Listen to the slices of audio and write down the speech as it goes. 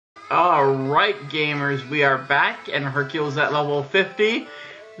Alright, gamers, we are back, and Hercule's at level 50.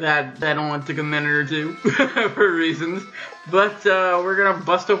 That only took a minute or two for reasons. But we're gonna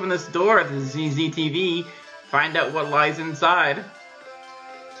bust open this door at the ZZTV, find out what lies inside.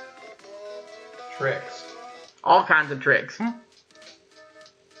 Tricks. All kinds of tricks.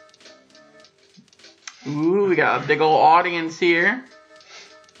 Ooh, we got a big ol' audience here.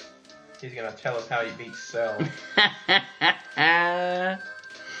 He's gonna tell us how he beats Cell.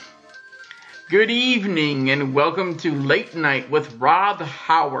 Good evening and welcome to Late Night with Rob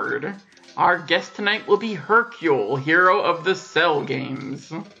Howard. Our guest tonight will be Hercule, hero of the Cell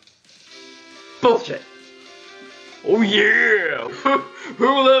games. Bullshit. Oh yeah!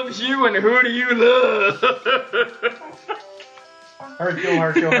 Who loves you and who do you love? Hercule,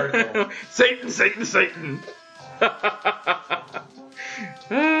 Hercule, Hercule. Satan, Satan, Satan.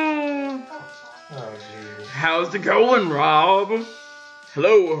 Oh, geez. How's it going, Rob?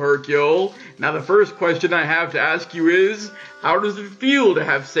 Hello, Hercule. Now the first question I have to ask you is, how does it feel to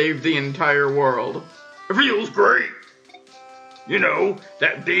have saved the entire world? It feels great. You know,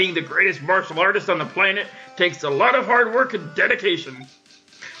 that being the greatest martial artist on the planet takes a lot of hard work and dedication.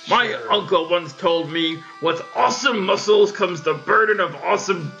 My uncle once told me, with awesome muscles comes the burden of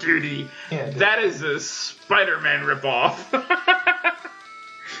awesome duty. Yeah, that is a Spider-Man ripoff.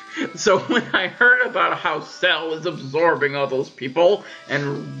 So when I heard about how Cell is absorbing all those people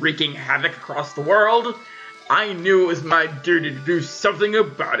and wreaking havoc across the world, I knew it was my duty to do something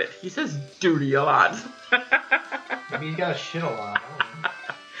about it. He says duty a lot. Maybe he's got a shit a lot.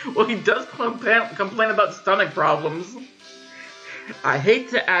 Well, he does complain about stomach problems. I hate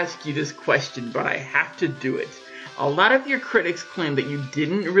to ask you this question, but I have to do it. A lot of your critics claim that you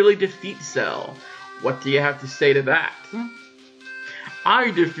didn't really defeat Cell. What do you have to say to that?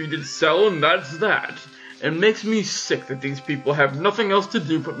 I defeated Cell and that's that. It makes me sick that these people have nothing else to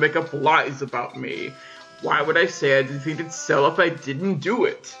do but make up lies about me. Why would I say I defeated Cell if I didn't do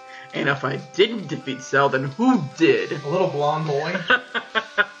it? And if I didn't defeat Cell, then who did? A little blonde boy.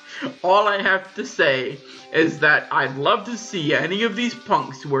 All I have to say is that I'd love to see any of these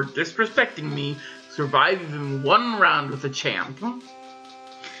punks who are disrespecting me survive even one round with a champ.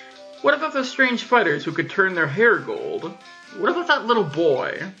 What about the strange fighters who could turn their hair gold? What about that little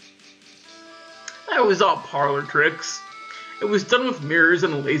boy? That was all parlor tricks. It was done with mirrors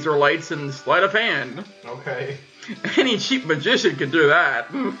and laser lights and sleight of hand. Okay. Any cheap magician could do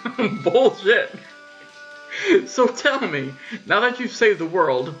that. Bullshit. So tell me, now that you've saved the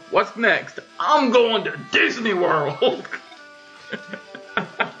world, what's next? I'm going to Disney World.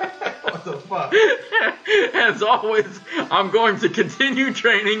 What the fuck? As always, I'm going to continue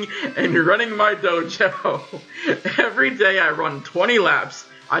training and running my dojo. Every day I run 20 laps,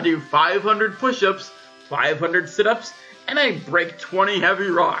 I do 500 push-ups, 500 sit-ups, and I break 20 heavy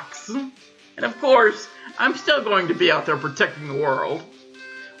rocks. And of course, I'm still going to be out there protecting the world.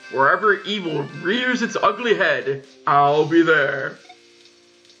 Wherever evil rears its ugly head, I'll be there.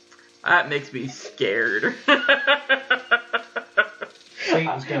 That makes me scared.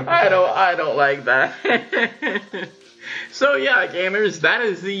 I don't like that. So yeah, gamers, that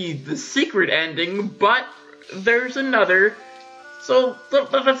is the secret ending, but there's another. So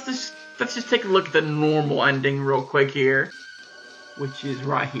let's just take a look at the normal ending real quick here, which is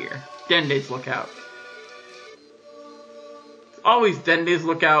right here. Dende's Lookout. It's always Dende's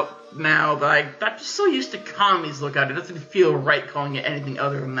Lookout now, but I'm just so used to Kami's Lookout, it doesn't feel right calling it anything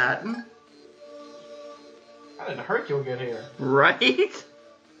other than that. How did Hercule get here? Right? He's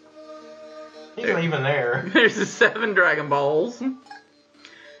not even there. There's the 7 Dragon Balls.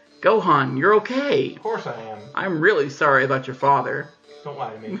 Gohan, you're okay. Of course I am. I'm really sorry about your father. Don't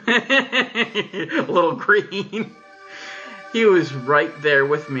lie to me. Little green. He was right there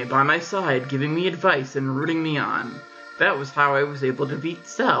with me by my side, giving me advice and rooting me on. That was how I was able to beat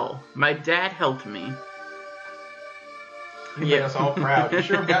Cell. My dad helped me. You made us all proud. You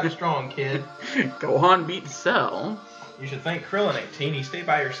sure have gotten strong, kid. Gohan beat Cell. You should thank Krillin, 18. He stayed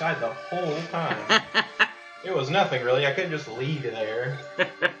by your side the whole time. It was nothing, really. I couldn't just leave you there.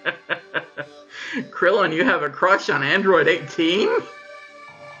 Krillin, you have a crush on Android 18?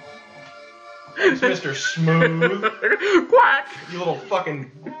 It's Mr. Smooth. Quack! You little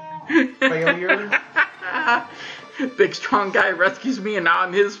fucking failure. Big strong guy rescues me and now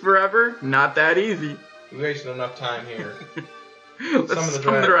I'm his forever? Not that easy. We wasted enough time here. Let's summon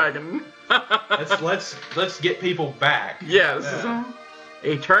the dragon. let's get people back. Yes.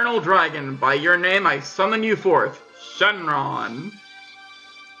 Eternal Dragon, by your name I summon you forth. Shenron.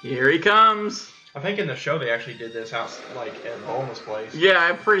 Here he comes. I think in the show they actually did this out, like, at Bulma's place. Yeah,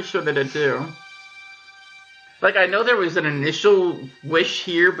 I'm pretty sure they did too. Like, I know there was an initial wish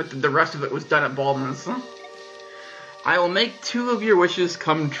here, but the rest of it was done at Baldness. I will make 2 of your wishes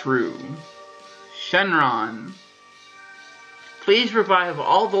come true. Shenron. Please revive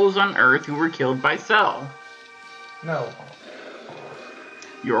all those on Earth who were killed by Cell. No.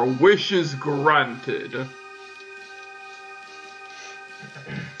 Your wish is granted.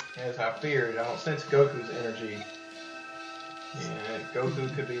 As I feared, I don't sense Goku's energy. Yeah,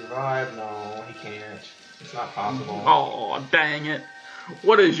 Goku could be revived. No, he can't. It's not possible. Oh, dang it.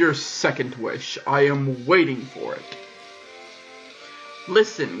 What is your second wish? I am waiting for it.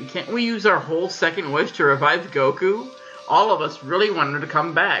 Listen, can't we use our whole second wish to revive Goku? All of us really want him to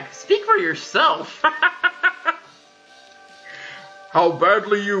come back. Speak for yourself. How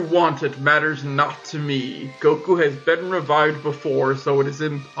badly you want it matters not to me. Goku has been revived before, so it is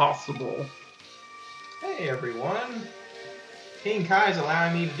impossible. Hey everyone. King Kai's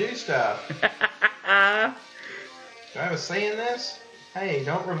allowing me to do stuff. Do I have a say in this? Hey,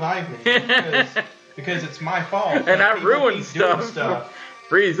 don't revive me. Because it's my fault. And I ruined stuff.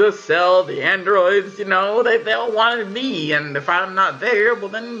 Frieza, Cell, the androids, you know, they all wanted me. And if I'm not there, well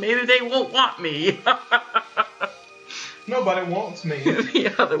then maybe they won't want me. Nobody wants me.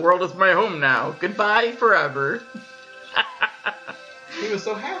 Yeah, the world is my home now. Goodbye forever. He was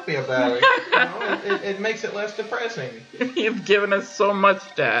so happy about it. You know, it makes it less depressing. You've given us so much,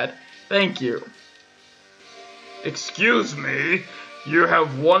 Dad. Thank you. Excuse me. You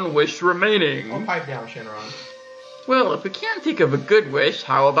have 1 wish remaining. Oh, pipe down, Shenron. Well, if we can't think of a good wish,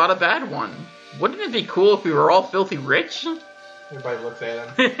 how about a bad one? Wouldn't it be cool if we were all filthy rich? Everybody looks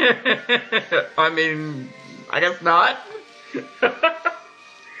at him. I mean, I guess not.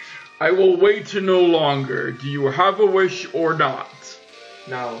 I will wait no longer. Do you have a wish or not?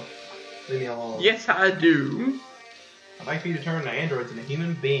 No. Leave me alone. Yes, I do. I'd like for you to turn the androids into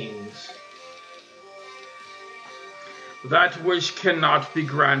human beings. That wish cannot be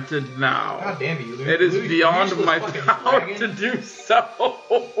granted now. God damn it, you It is beyond my power to do so.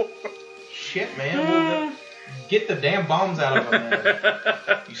 Shit, man. Well, get the damn bombs out of them,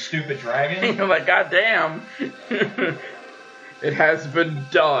 then. You stupid dragon. I'm like, God damn. It has been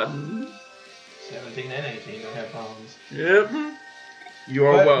done. 17 and 18 don't have bombs. Yep. You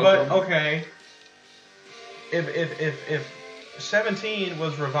are welcome. But, okay. If 17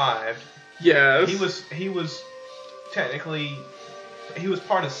 was revived, yes. He was technically, he was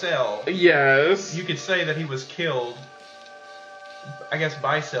part of Cell. Yes. You could say that he was killed, I guess,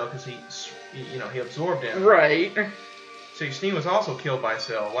 by Cell because he absorbed him. Right. 16 was also killed by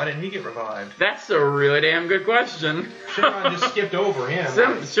Cell. Why didn't he get revived? That's a really damn good question. Shenron just skipped over him.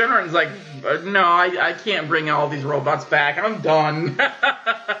 Shenron's like, no, I can't bring all these robots back. I'm done.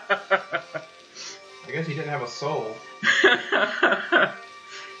 I guess he didn't have a soul.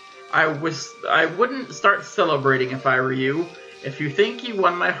 I wouldn't start celebrating if I were you. If you think you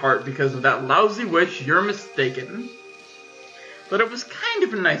won my heart because of that lousy wish, you're mistaken. But it was kind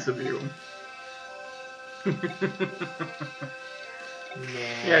of nice of you.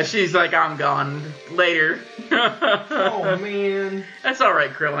 Yeah, she's like, I'm gone. Later. Oh, man. That's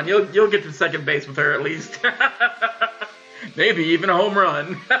alright, Krillin. You'll get to second base with her at least. Maybe even a home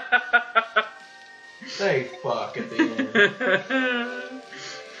run. Say fuck at the end.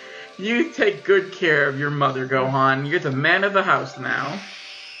 You take good care of your mother, Gohan. You're the man of the house now.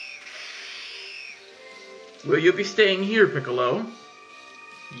 Will you be staying here, Piccolo?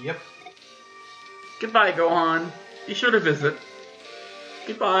 Yep. Goodbye, Gohan. Be sure to visit.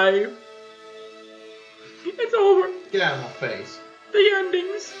 Goodbye. It's over. Get out of my face. The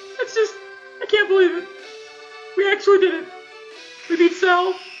endings. It's just, I can't believe it. We actually did it. We beat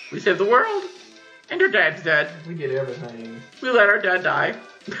Cell. We saved the world. And our dad's dead. We did everything. We let our dad die.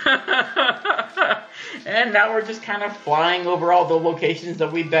 And now we're just kind of flying over all the locations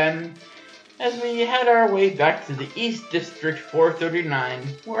that we've been as we head our way back to the East District 439,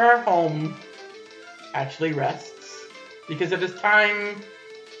 where our home actually rests. Because it is time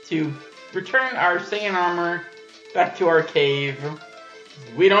to return our Saiyan armor back to our cave.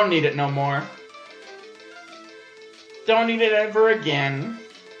 We don't need it no more. Don't need it ever again.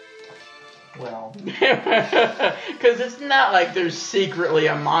 Well. Because it's not like there's secretly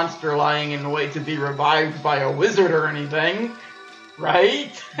a monster lying in wait to be revived by a wizard or anything.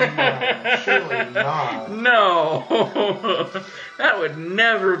 Right? No, surely not. No. That would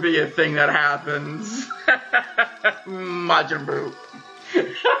never be a thing that happens. Majin Buu.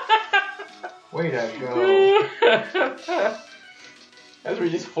 Way to go. As we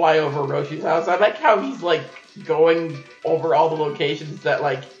just fly over Roshi's house. I like how he's like going over all the locations that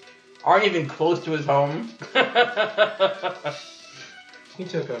like aren't even close to his home. He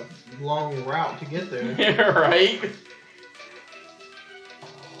took a long route to get there. Right?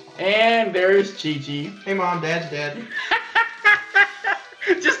 And there's Chi-Chi. Hey Mom, Dad's dead.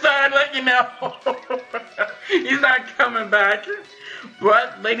 Just thought I'd let you know. He's not coming back.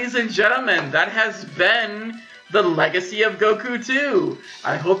 But, ladies and gentlemen, that has been the Legacy of Goku 2.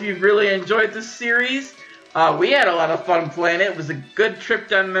 I hope you've really enjoyed this series. We had a lot of fun playing it. It was a good trip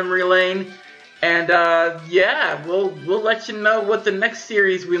down memory lane. And, yeah, we'll let you know what the next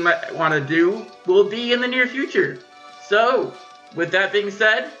series we might want to do will be in the near future. So, with that being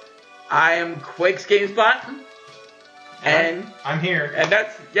said, I am QuakesGameSpot. And I'm here. And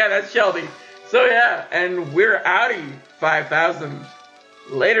that's Shelby. So yeah, and we're outie 5,000.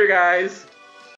 Later, guys.